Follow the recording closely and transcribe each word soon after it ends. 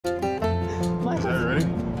Is that ready?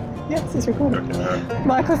 Yes, it's recording. Okay.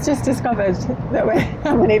 Michael's just discovered that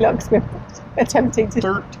how many locks we're attempting to...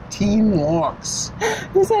 13 locks.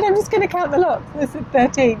 He said, I'm just going to count the locks. I said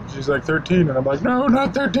 13. She's like, 13. And I'm like, no,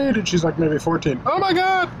 not 13. And she's like, maybe 14. Oh my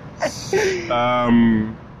God!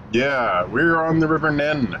 Yeah, we're on the River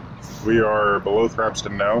Nen. We are below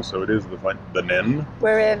Thrapston now, so it is the Nen.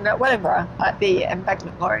 We're in Wellingborough at the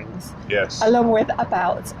embankment moorings. Yes. Along with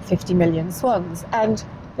about 50 million swans and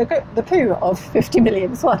the poo of 50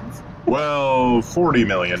 million swans. Well, 40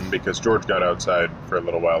 million, because George got outside for a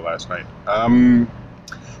little while last night.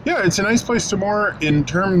 Yeah, it's a nice place to moor in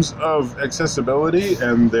terms of accessibility,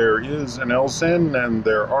 and there is an LSEN, and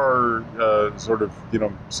there are sort of,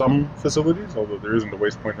 some facilities, although there isn't a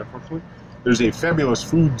waste point, unfortunately. There's a fabulous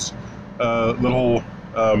foods little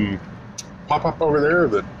pop-up over there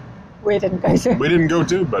that we didn't go to. We didn't go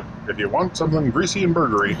to, but if you want something greasy and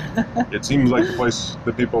burgery, it seems like the place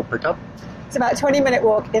that people pick up. It's about a 20-minute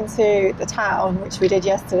walk into the town, which we did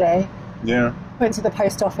yesterday. Yeah. Went to the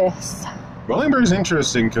post office. Wellingborough is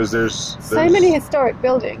interesting because there's so many historic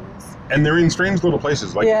buildings. And they're in strange little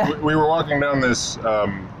places. Like, yeah. we were walking down this,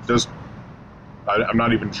 I'm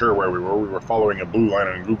not even sure where we were. We were following a blue line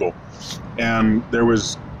on Google. And there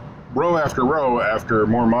was row after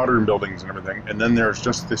more modern buildings and everything. And then there's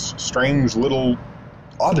just this strange little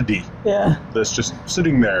oddity that's just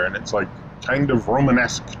sitting there. And it's like kind of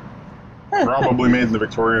Romanesque. Probably made in the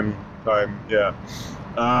Victorian time. Yeah.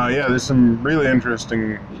 Yeah, there's some really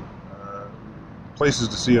interesting places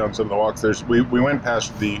to see on some of the walks. We went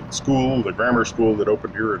past the grammar school that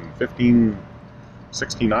opened here in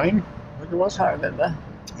 1569, I think it was. I can't remember.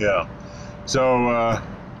 Yeah. So,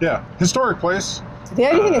 yeah, historic place. The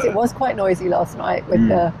only thing is it was quite noisy last night with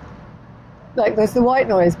there's the white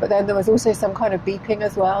noise, but then there was also some kind of beeping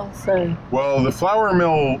as well, so... Well, the flour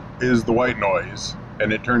mill is the white noise,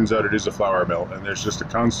 and it turns out it is a flour mill, and there's just a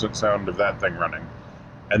constant sound of that thing running.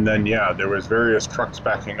 And then, yeah, there was various trucks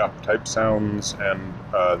backing up type sounds, and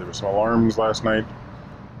there were some alarms last night.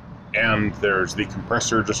 And there's the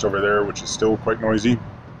compressor just over there, which is still quite noisy.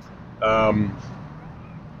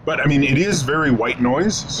 But, I mean, it is very white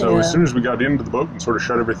noise, so as soon as we got into the boat and sort of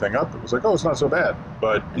shut everything up, it was like, oh, it's not so bad.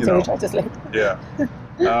 But, so we tried to sleep. Yeah.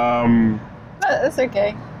 That's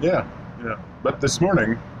okay. Yeah, yeah. But this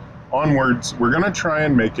morning, onwards, we're going to try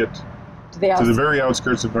and make it to the very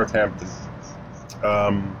outskirts of Northampton.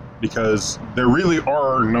 Because there really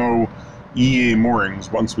are no EA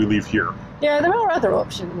moorings once we leave here. Yeah, there are other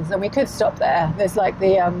options, and we could stop there. There's like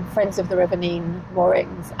the Friends of the River Nene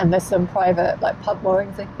moorings, and there's some private pub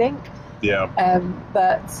moorings, I think. Yeah.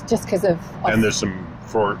 But just because of... And there's some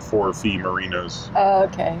for-fee marinas. Oh,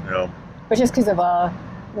 okay. Yeah. But just because of our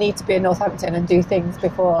need to be in Northampton and do things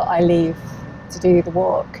before I leave to do the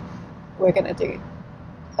walk, we're going to do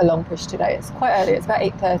a long push today. It's quite early. It's about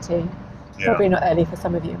 8:30. Yeah. Probably not early for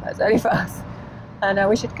some of you, but it's early for us. And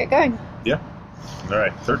we should get going. Yeah. All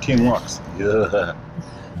right. 13 walks. Yeah.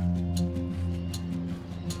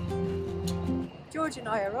 George and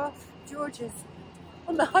I are off. George is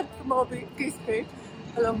on the hunt for more goose poo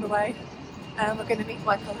along the way. And we're going to meet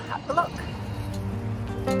Michael at the lock.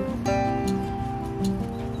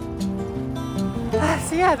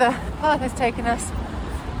 So yeah, the path has taken us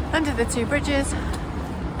under the two bridges.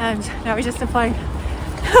 And now we just have to find...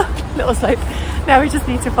 little slope. Now we just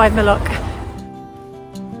need to find the lock.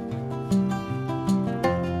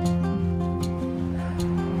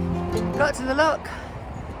 Got to the lock,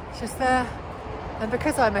 it's just there, and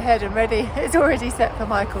because I'm ahead and ready, it's already set for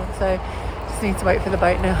Michael, so just need to wait for the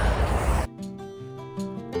boat now.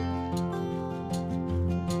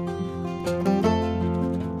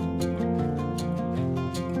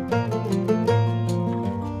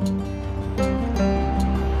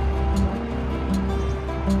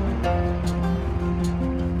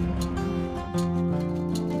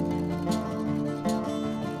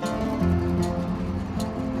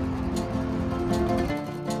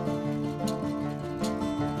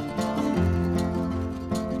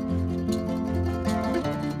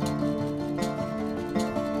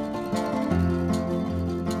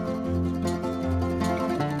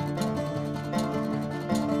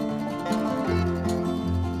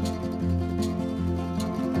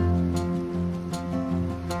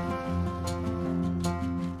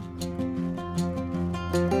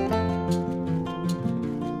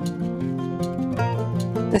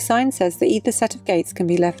 The sign says that either set of gates can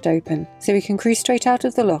be left open, so we can cruise straight out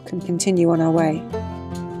of the lock and continue on our way.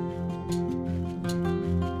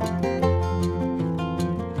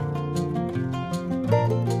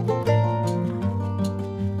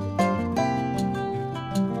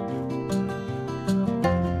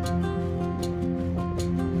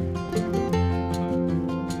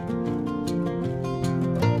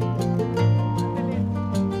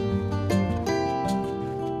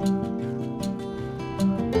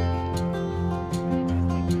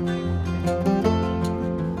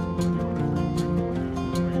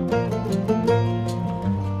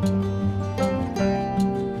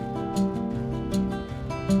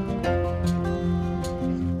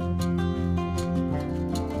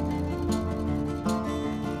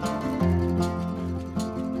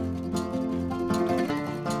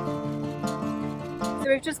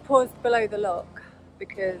 we've just paused below the lock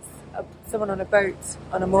because someone on a boat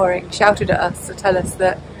on a mooring shouted at us to tell us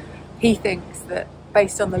that he thinks that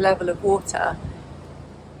based on the level of water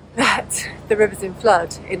that the river's in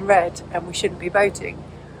flood in red and we shouldn't be boating.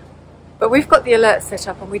 But we've got the alert set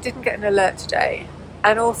up and we didn't get an alert today,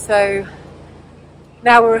 and also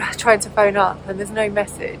now we're trying to phone up and there's no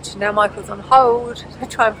message. Now Michael's on hold to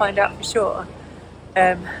try and find out for sure.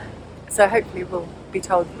 So hopefully we'll be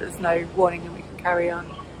told that there's no warning and we can carry on.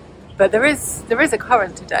 But there is a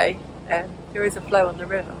current today, there is a flow on the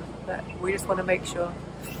river, but we just want to make sure.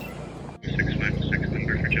 656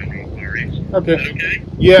 number for general inquiries. Okay. Is that okay?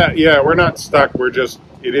 Yeah, we're not stuck.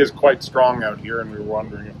 It is quite strong out here, and we were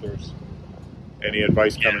wondering if there's any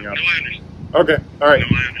advice coming up. No, I understand. Okay, all right.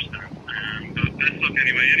 No, I understand. But best luck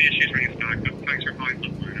anyway. Any issues, ring us back. But thanks for calling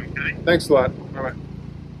up, okay? Thanks a lot. Bye-bye.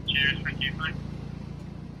 Cheers. Thank you. Bye.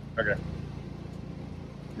 Okay.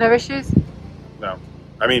 No issues? No.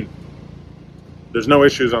 I mean, there's no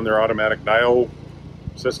issues on their automatic dial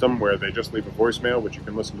system where they just leave a voicemail, which you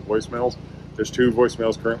can listen to voicemails. There's 2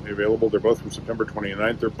 voicemails currently available. They're both from September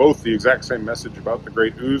 29th. They're both the exact same message about the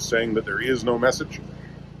Great Ooze, saying that there is no message.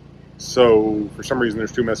 So, for some reason,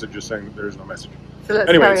 there's 2 messages saying that there is no message. So let's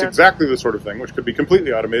Anyway, carry it's on. exactly the sort of thing which could be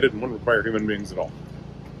completely automated and wouldn't require human beings at all.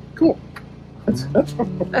 Cool. Let's go.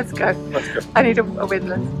 Let's go. I need a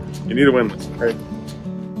windlass. You need a windlass. Right.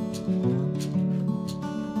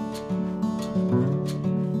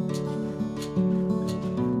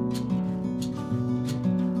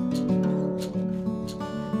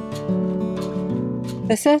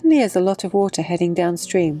 There certainly is a lot of water heading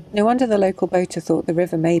downstream. No wonder the local boater thought the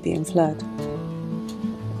river may be in flood.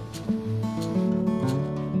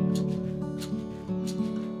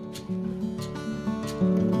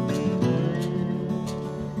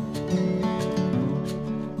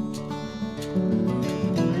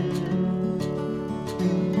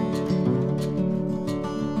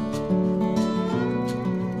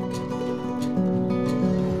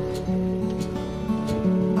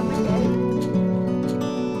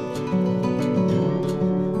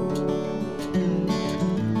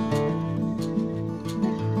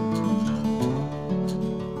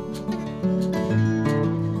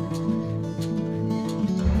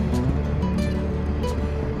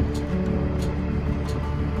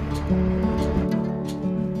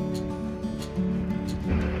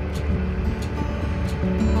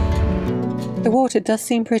 The water does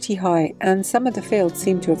seem pretty high, and some of the fields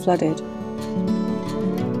seem to have flooded.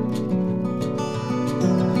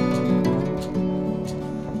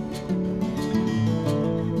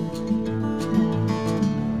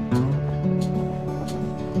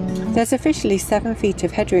 There's officially 7 feet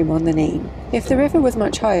of headroom on the Nene. If the river was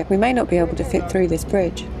much higher, we may not be able to fit through this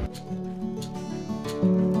bridge.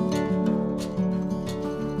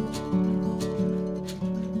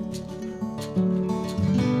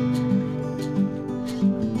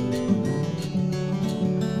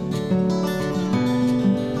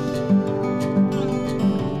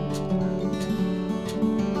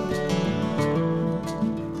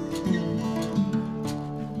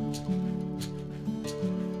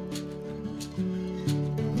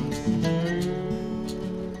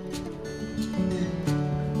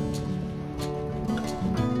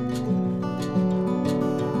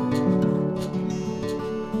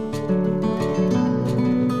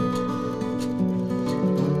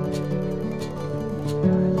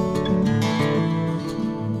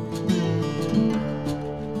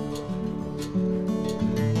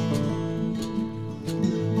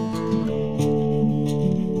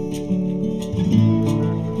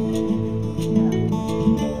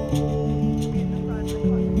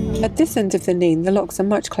 At this end of the Nene, the locks are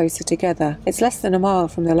much closer together. It's less than a mile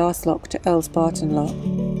from the last lock to Earl's Barton Lock.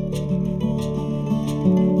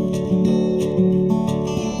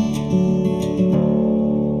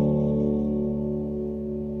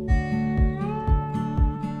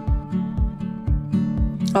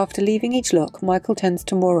 After leaving each lock, Michael tends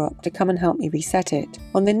to moor up to come and help me reset it.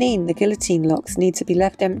 On the Nene, the guillotine locks need to be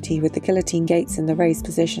left empty with the guillotine gates in the raised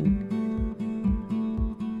position.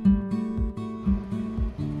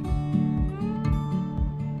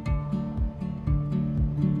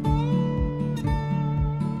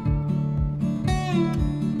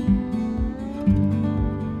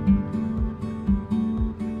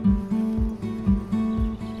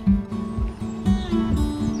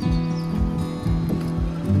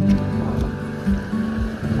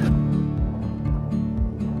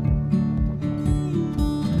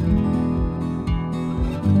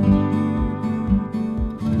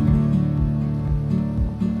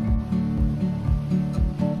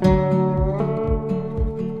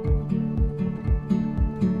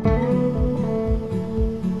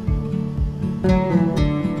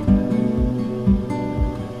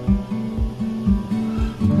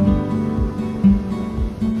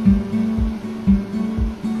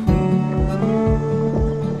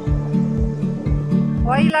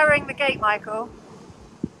 lowering the gate, Michael?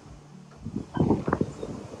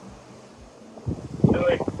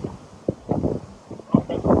 Silly.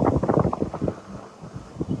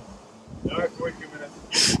 No, it's wait 2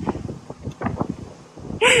 minutes.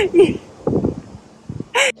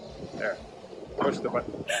 There. Push the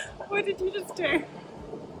button. What did you just do?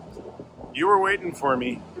 You were waiting for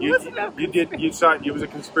me. You saw it. It was a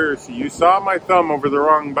conspiracy. You saw my thumb over the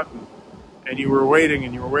wrong button, and you were waiting,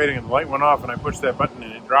 and the light went off, and I pushed that button,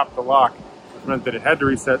 and it dropped the lock, which meant that it had to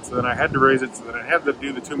reset. So then I had to raise it. So then I had to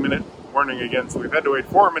do the 2-minute warning again. So we've had to wait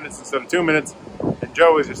 4 minutes instead of 2 minutes. And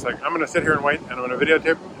Joe is just like, I'm going to sit here and wait, and I'm going to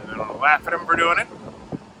videotape him, and then I'm going to laugh at him for doing it. I'm going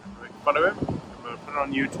to make fun of him. I'm going to put it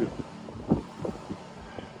on YouTube.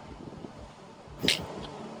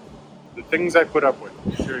 The things I put up with.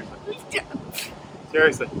 Seriously.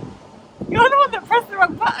 Seriously. You're the one that pressed the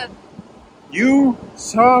wrong button. You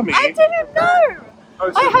saw me. I didn't know.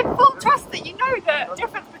 I had full trust that you know the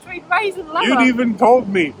difference between raise and lower. You'd even told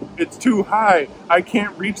me it's too high. I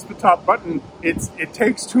can't reach the top button. It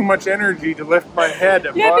takes too much energy to lift my head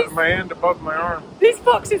above my hand above my arm. These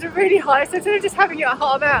boxes are really high, so instead of just having your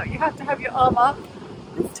arm out, you have to have your arm up.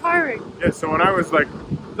 It's tiring. Yeah, so when I was like,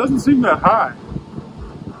 it doesn't seem that high.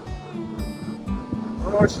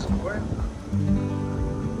 Oh, it's just quiet.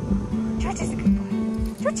 Georgie's a good boy.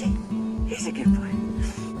 Georgie, he's a good boy.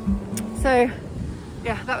 So,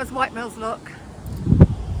 yeah, that was White Mills Lock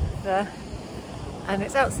there, and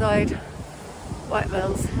it's outside White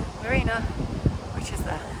Mills Marina, which is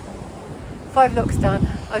there. 5 looks done.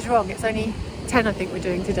 I was wrong, it's only 10 I think we're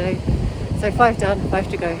doing today. So 5 done, 5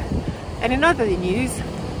 to go. And in other news,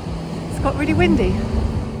 it's got really windy.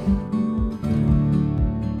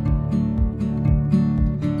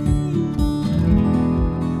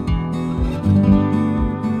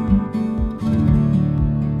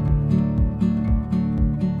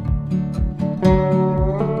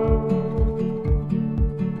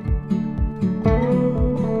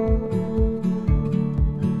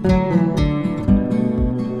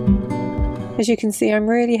 As you can see, I'm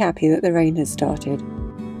really happy that the rain has started.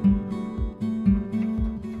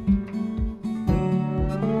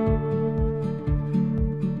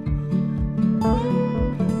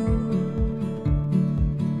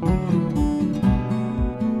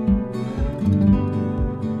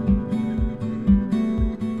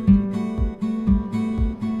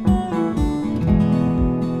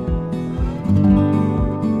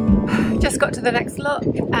 Just got to the next lock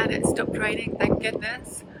and it stopped raining, thank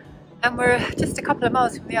goodness. And we're just a couple of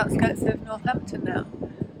miles from the outskirts of Northampton now.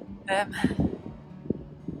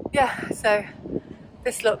 Yeah, so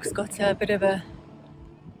this lock's got a bit of a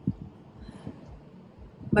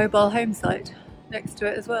mobile home site next to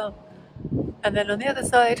it as well. And then on the other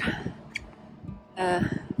side,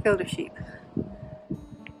 field of sheep.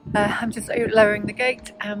 I'm just lowering the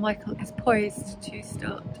gate and Michael is poised to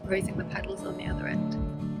start raising the paddles on the other end.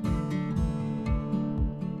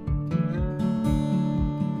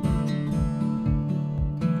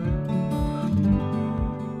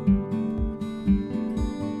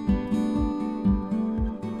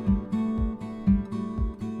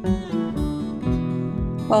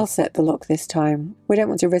 I'll set the lock this time. We don't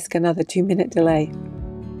want to risk another 2-minute delay.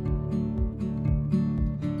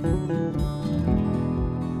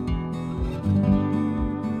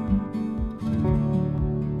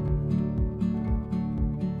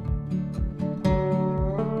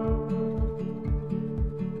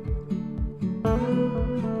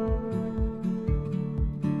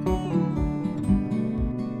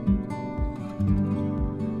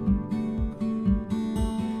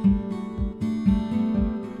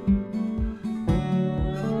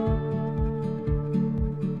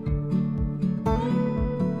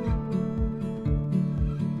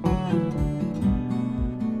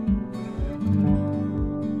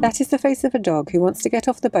 That is the face of a dog who wants to get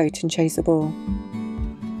off the boat and chase a ball.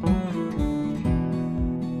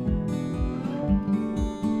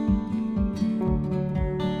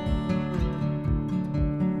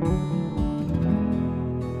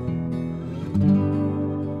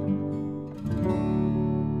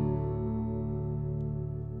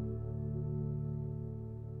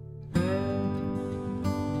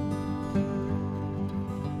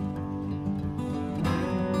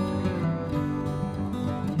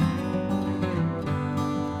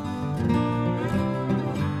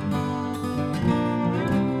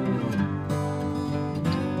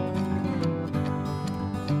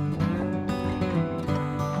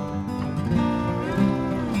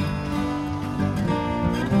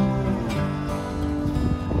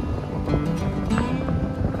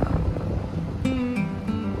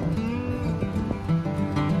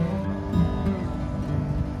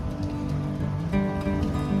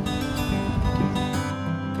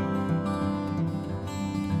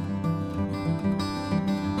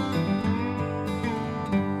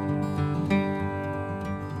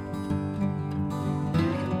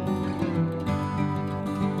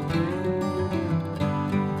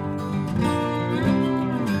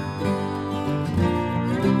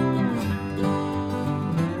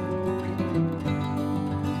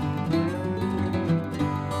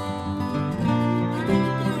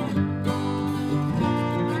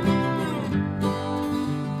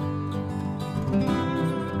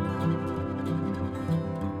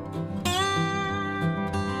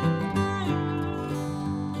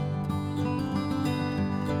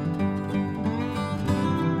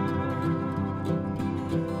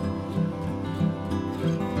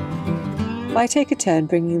 I take a turn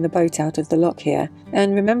bringing the boat out of the lock here,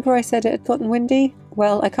 and remember I said it had gotten windy?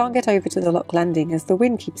 Well, I can't get over to the lock landing as the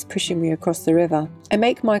wind keeps pushing me across the river. I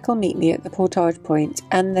make Michael meet me at the portage point,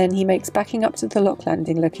 and then he makes backing up to the lock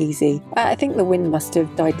landing look easy. I think the wind must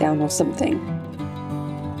have died down or something.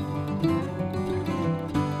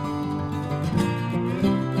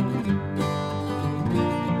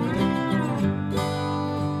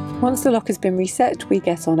 Once the lock has been reset, we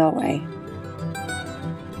get on our way.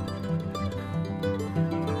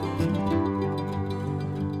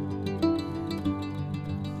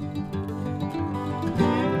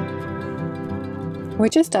 We're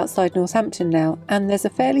just outside Northampton now, and there's a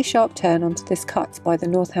fairly sharp turn onto this cut by the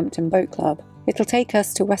Northampton Boat Club. It'll take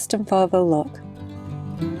us to Weston Farville Lock.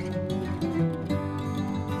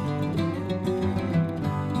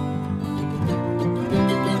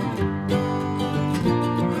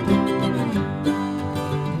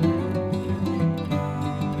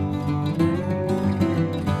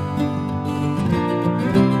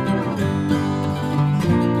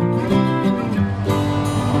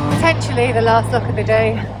 Potentially the last lock of the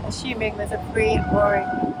day, assuming there's a free mooring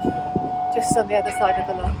just on the other side of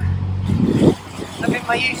the lock. I'm in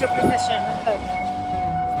my usual position at home,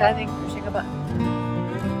 standing pushing a button.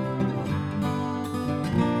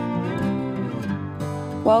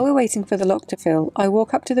 While we're waiting for the lock to fill, I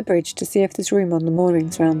walk up to the bridge to see if there's room on the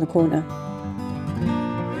moorings round the corner.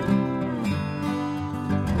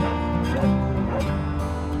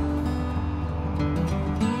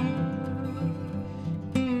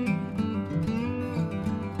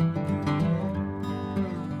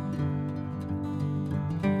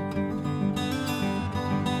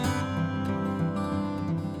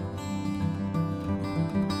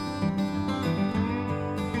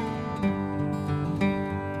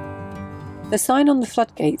 The sign on the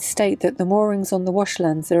floodgates state that the moorings on the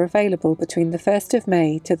washlands are available between the 1st of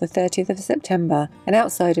May to the 30th of September, and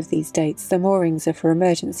outside of these dates the moorings are for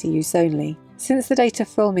emergency use only. Since the date of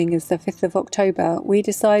filming is the 5th of October, we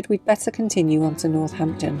decide we'd better continue on to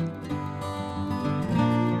Northampton.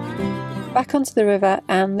 Back onto the river,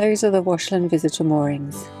 and those are the washland visitor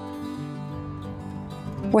moorings.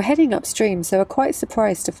 We're heading upstream, so we're quite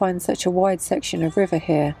surprised to find such a wide section of river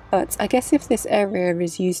here, but I guess if this area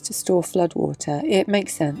is used to store floodwater, it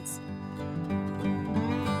makes sense.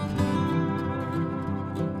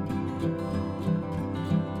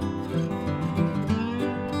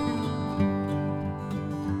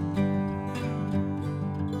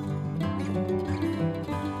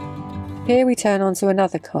 Here we turn onto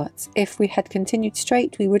another cut. If we had continued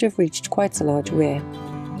straight, we would have reached quite a large weir.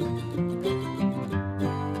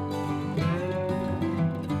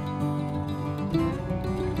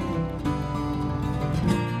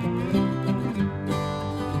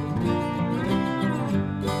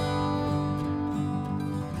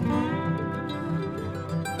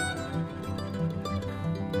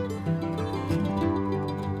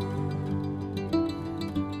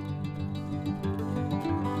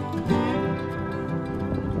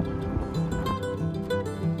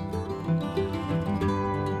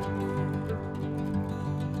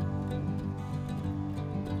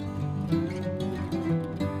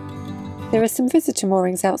 There are some visitor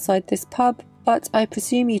moorings outside this pub, but I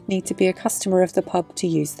presume you'd need to be a customer of the pub to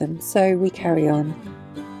use them, so we carry on.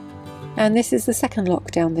 And this is the second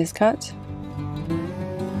lock down this cut.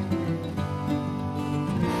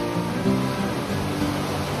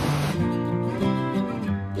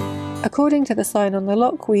 According to the sign on the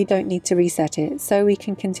lock, we don't need to reset it, so we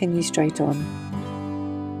can continue straight on.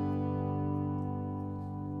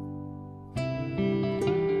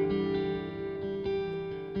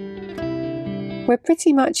 We're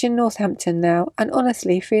pretty much in Northampton now, and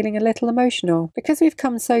honestly feeling a little emotional. Because we've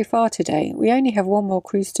come so far today, we only have one more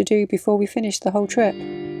cruise to do before we finish the whole trip.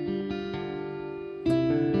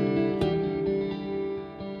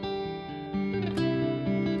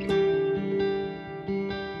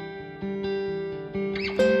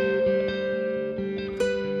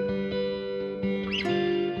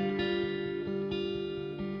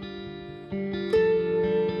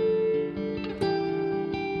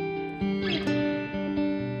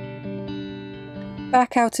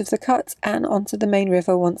 Back out of the cut and onto the main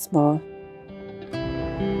river once more.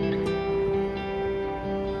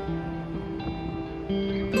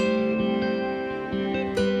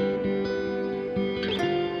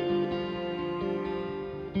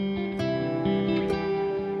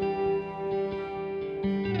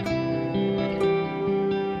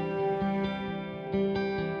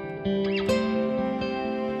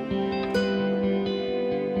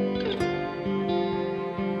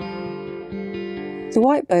 The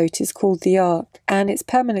white boat is called the Ark, and it's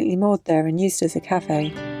permanently moored there and used as a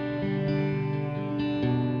cafe.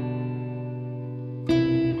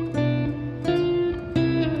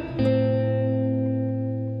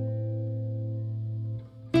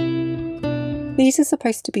 These are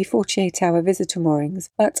supposed to be 48-hour visitor moorings,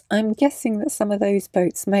 but I'm guessing that some of those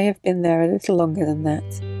boats may have been there a little longer than that.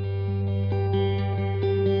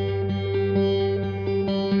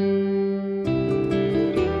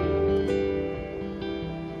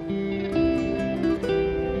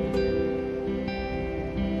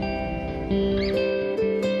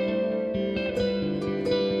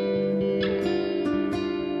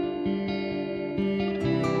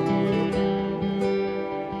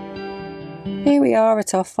 Here we are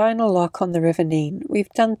at our final lock on the River Nene. We've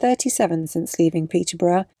done 37 since leaving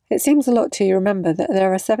Peterborough. It seems a lot to remember that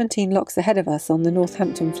there are 17 locks ahead of us on the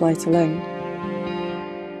Northampton flight alone.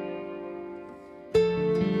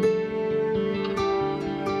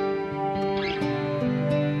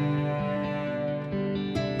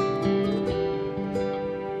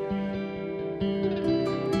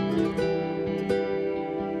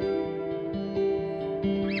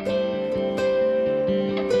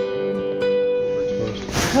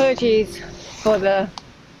 Apologies for the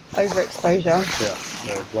overexposure.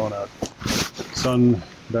 Yeah, they're blown out. Sun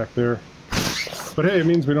back there. But hey, it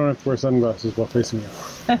means we don't have to wear sunglasses while facing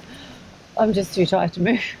you. I'm just too tired to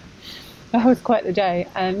move. That was quite the day,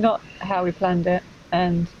 and not how we planned it,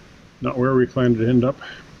 and not where we planned to end up.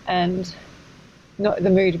 And not the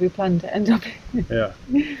mood we planned to end up in. Yeah.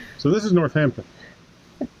 So this is Northampton.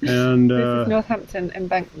 And this is Northampton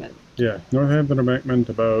Embankment. Yeah, Northampton Embankment,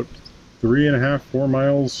 about 3.5, 4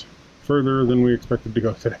 miles further than we expected to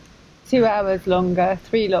go today. 2 hours longer,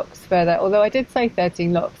 3 locks further. Although I did say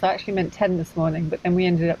 13 locks, I actually meant 10 this morning, but then we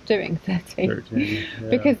ended up doing 13. Yeah.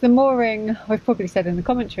 Because the mooring, I've probably said in the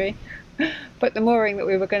commentary, but the mooring that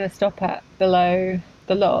we were going to stop at below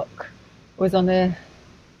the lock was on a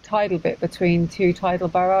tidal bit between 2 tidal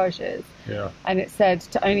barrages. Yeah. And it said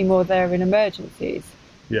to only moor there in emergencies.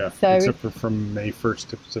 Yeah, so except for from May 1st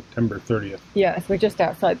to September 30th. Yeah, so we're just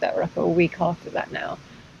outside that. We're like a week after that now.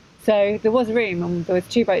 So there was room, and there was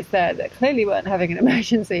 2 boats there that clearly weren't having an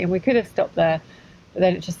emergency, and we could have stopped there, but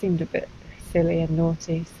then it just seemed a bit silly and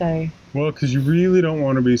naughty. So well, because you really don't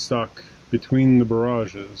want to be stuck between the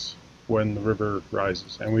barrages when the river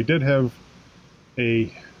rises. And we did have a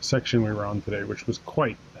section we were on today which was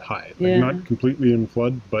quite high, like not completely in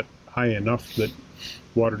flood, but high enough that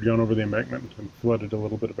water had gone over the embankment and flooded a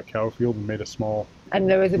little bit of a cow field and made a small and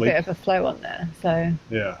there was a lake. bit of a flow on there, so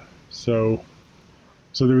yeah, so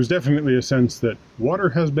there was definitely a sense that water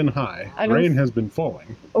has been high, and rain has been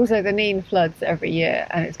falling. Also the Nene floods every year,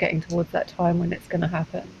 and it's getting towards that time when it's going to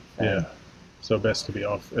happen, so. Yeah, so best to be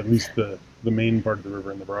off at least the main part of the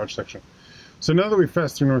river in the barrage section. So now that we've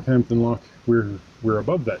passed through Northampton Lock, we're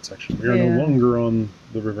above that section. We are no longer on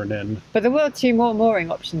the River Nene. But there were 2 more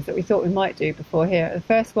mooring options that we thought we might do before here. The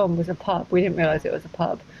first one was a pub. We didn't realise it was a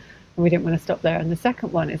pub, and we didn't want to stop there. And the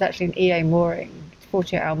second one is actually an EA mooring,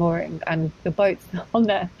 48-hour mooring, and the boats on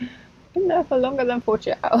there have been there for longer than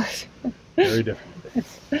 48 hours. Very different.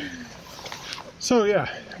 So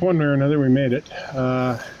yeah, one way or another we made it.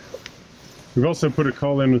 We've also put a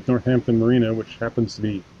call in with Northampton Marina, which happens to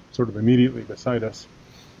be sort of immediately beside us,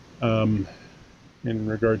 in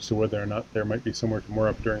regards to whether or not there might be somewhere to moor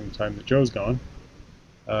up during the time that Joe's gone.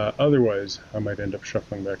 Otherwise, I might end up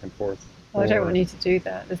shuffling back and forth. I don't want you to do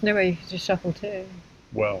that. There's no way you can just shuffle too.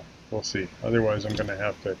 Well, we'll see. Otherwise, I'm going to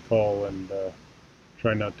have to call and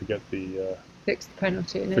try not to get the fixed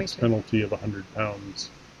penalty of £100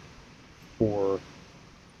 for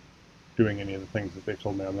doing any of the things that they've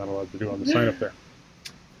told me I'm not allowed to do on the sign up there.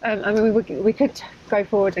 I mean, we could go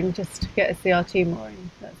forward and just get a CRT mooring.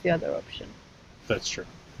 That's the other option. That's true,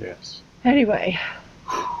 yes. Anyway,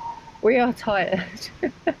 we are tired.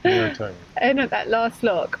 We are tired. And at that last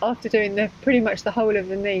lock, after doing pretty much the whole of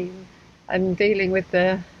the Nene and dealing with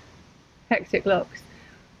the hectic locks,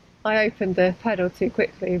 I opened the paddle too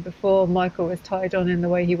quickly before Michael was tied on in the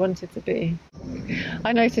way he wanted to be.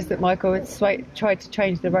 I noticed that Michael had tried to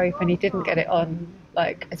change the rope and he didn't get it on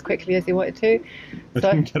like as quickly as he wanted to. So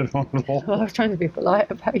I didn't get it on at all. Well, I was trying to be polite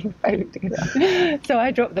about you failing to get it on. So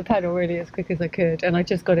I dropped the paddle really as quick as I could, and I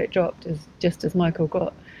just got it dropped just as Michael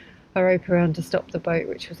got a rope around to stop the boat,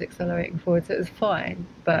 which was accelerating forward. So it was fine,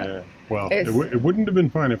 but yeah, well, it wouldn't have been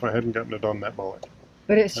fine if I hadn't gotten it on that bullet.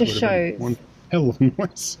 But it just shows one hell of a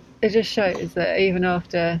noise. It just shows that even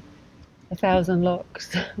after 1,000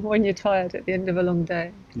 locks, when you're tired at the end of a long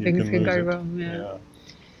day, things can go wrong. Yeah.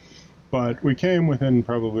 But we came within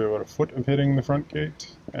probably about a foot of hitting the front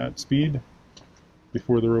gate at speed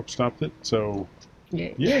before the rope stopped it. So,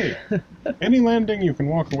 yay! Any landing you can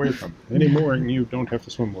walk away from. Any mooring you don't have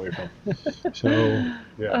to swim away from. So,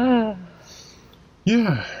 yeah.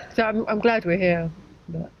 Yeah. So I'm glad we're here.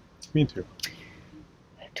 But me too.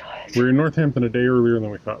 I'm tired. We're in Northampton a day earlier than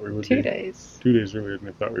we thought we would be. 2 days. 2 days earlier than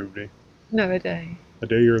we thought we would be. No, a day. A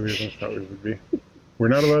day earlier than we thought we would be. We're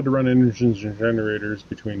not allowed to run engines and generators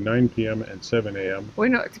between 9 p.m. and 7 a.m. We're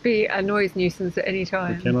not to be a noise nuisance at any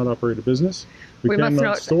time. We cannot operate a business. We must cannot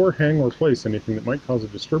not store, hang, or place anything that might cause a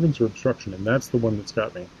disturbance or obstruction, and that's the one that's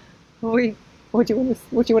got me. What do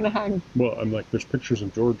you want to hang? Well, I'm like, there's pictures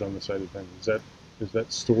of George on the side of things. Is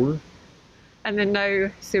that store? And then no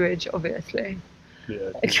sewage, obviously.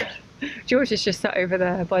 Yeah. George is just sat over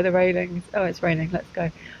there by the railings. Oh, it's raining. Let's go.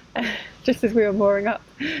 Just as we were mooring up,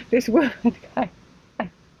 this woman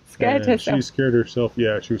scared herself. She scared herself.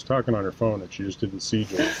 Yeah, she was talking on her phone and she just didn't see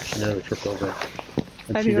George. She nearly tripped over.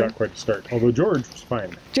 And she got quite a start. Although George was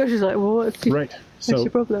fine. George was like, well, what's your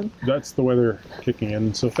problem? That's the weather kicking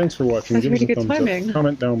in. So thanks for watching. That's Give really us a good thumbs timing. up.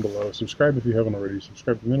 Comment down below. Subscribe if you haven't already.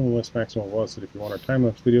 Subscribe to Minimalist Maximum Velocity if you want our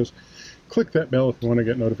time-lapse videos. Click that bell if you want to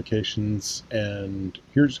get notifications. And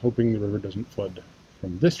here's hoping the river doesn't flood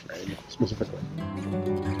from this rain specifically.